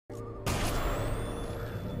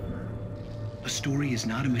A story is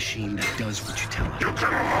not a machine that does what you tell it. A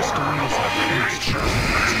story is like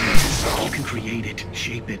first. You can create it,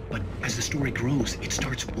 shape it, but as the story grows, it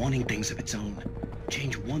starts wanting things of its own.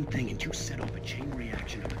 Change one thing and you set off a chain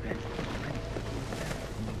reaction of events.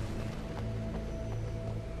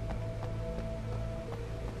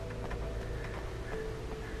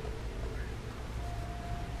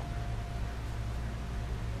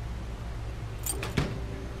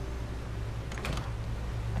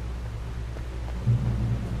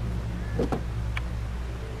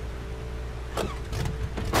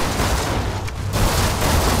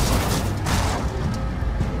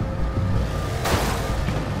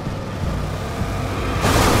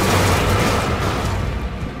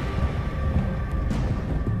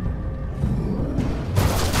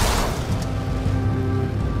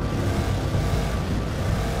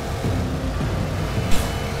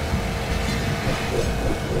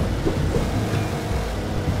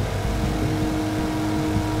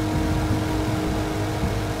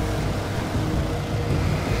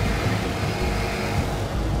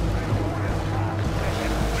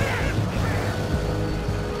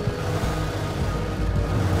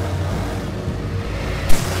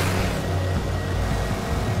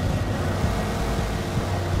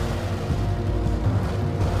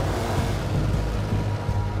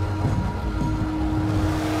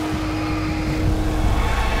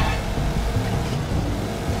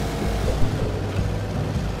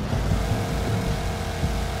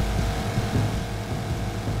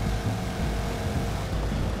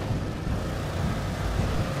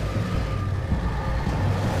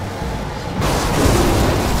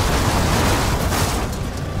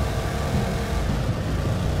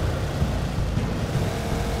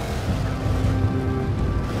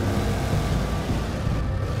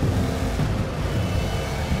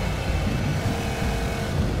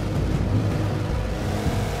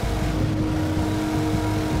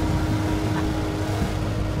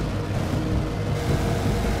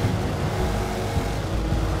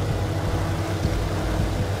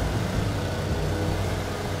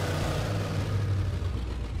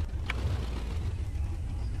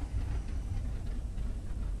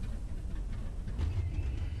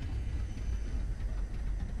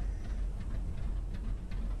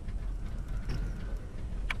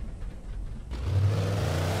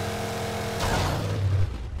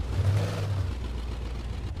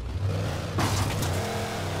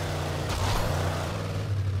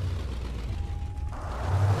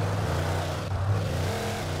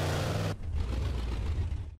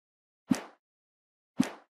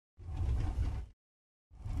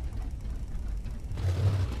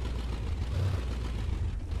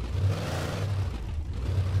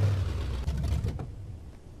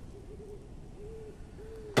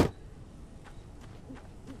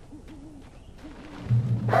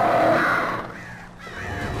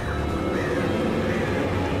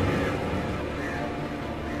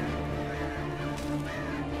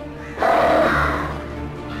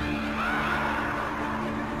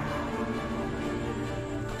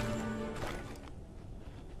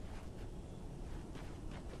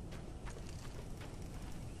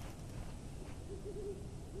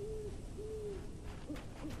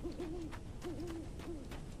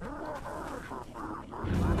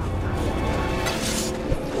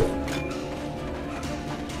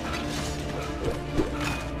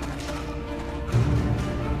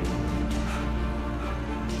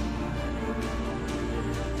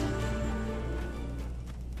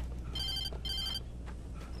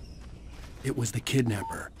 It was the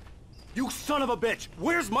kidnapper. You son of a bitch!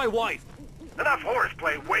 Where's my wife? Enough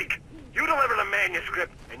horseplay, Wake! You deliver the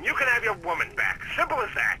manuscript, and you can have your woman back. Simple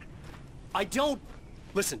as that. I don't...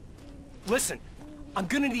 Listen. Listen. I'm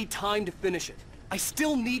gonna need time to finish it. I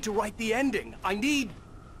still need to write the ending. I need...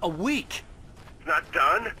 a week. It's not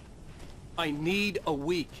done? I need a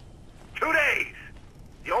week. 2 days!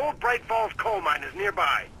 The old Bright Falls coal mine is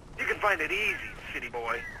nearby. You can find it easy, city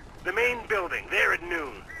boy. The main building, there at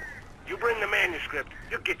noon. You bring the manuscript,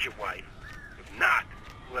 you'll get your wife. If not,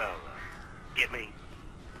 well, get me?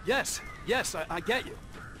 Yes, I get you.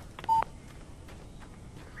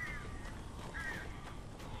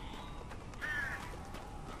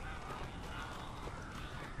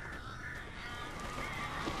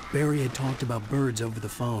 Barry had talked about birds over the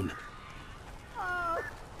phone.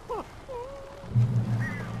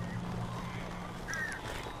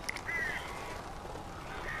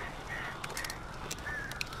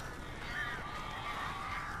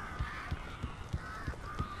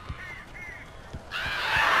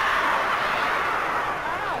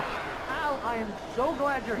 So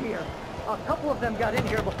glad you're here. A couple of them got in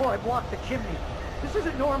here before I blocked the chimney. This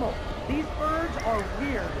isn't normal. These birds are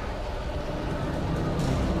weird.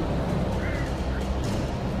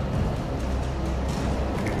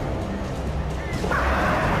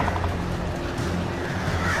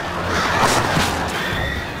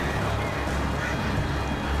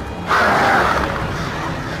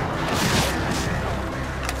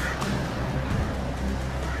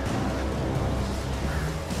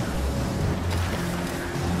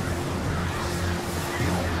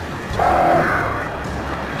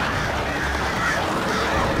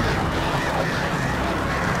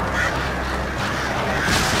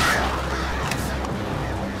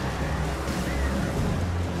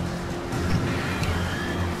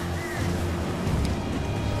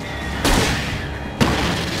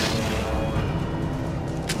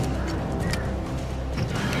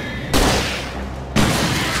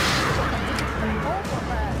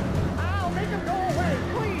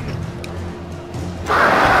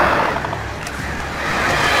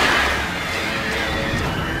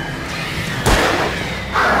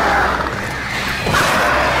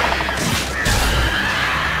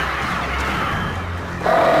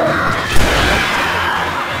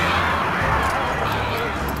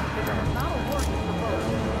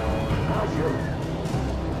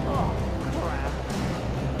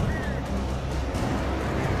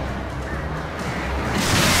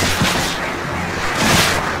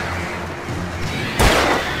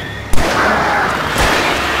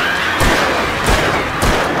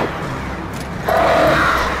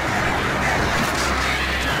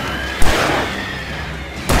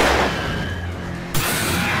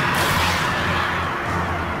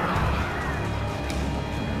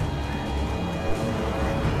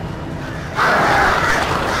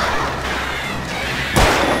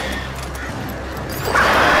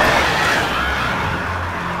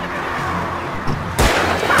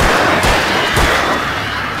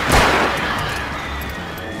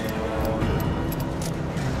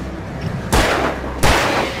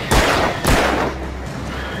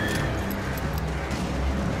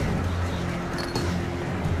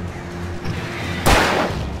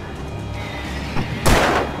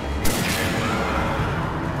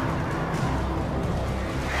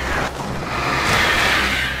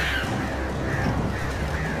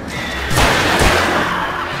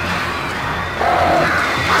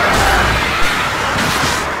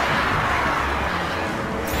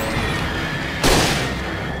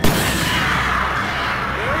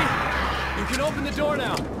 the door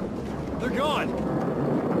now. They're gone.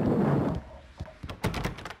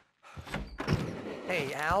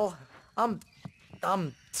 Hey, Al.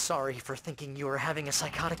 I'm sorry for thinking you were having a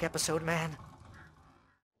psychotic episode, man.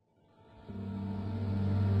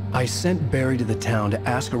 I sent Barry to the town to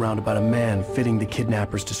ask around about a man fitting the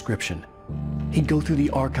kidnapper's description. He'd go through the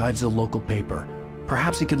archives of the local paper.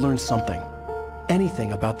 Perhaps he could learn something.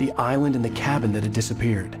 Anything about the island and the cabin that had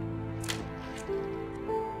disappeared.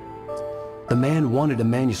 The man wanted a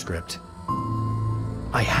manuscript.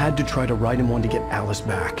 I had to try to write him one to get Alice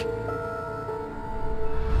back.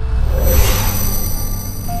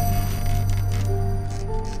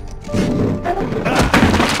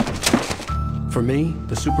 For me,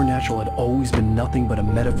 the supernatural had always been nothing but a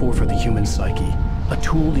metaphor for the human psyche, a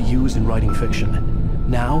tool to use in writing fiction.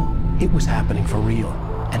 Now, it was happening for real,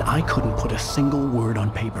 and I couldn't put a single word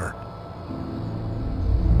on paper.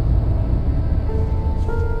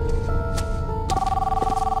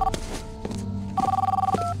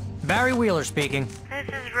 Barry Wheeler speaking. This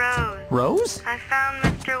is Rose. Rose? I found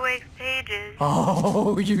Mr. Wake's pages.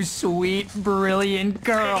 Oh, you sweet, brilliant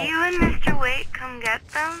girl. Could you and Mr. Wake come get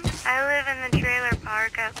them? I live in the trailer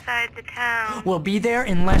park outside the town. We'll be there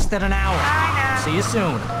in less than an hour. Bye now. See you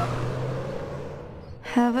soon.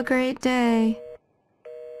 Have a great day.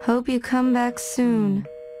 Hope you come back soon.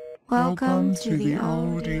 Welcome to the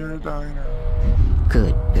Oh Dear Diner.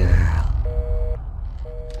 Good girl.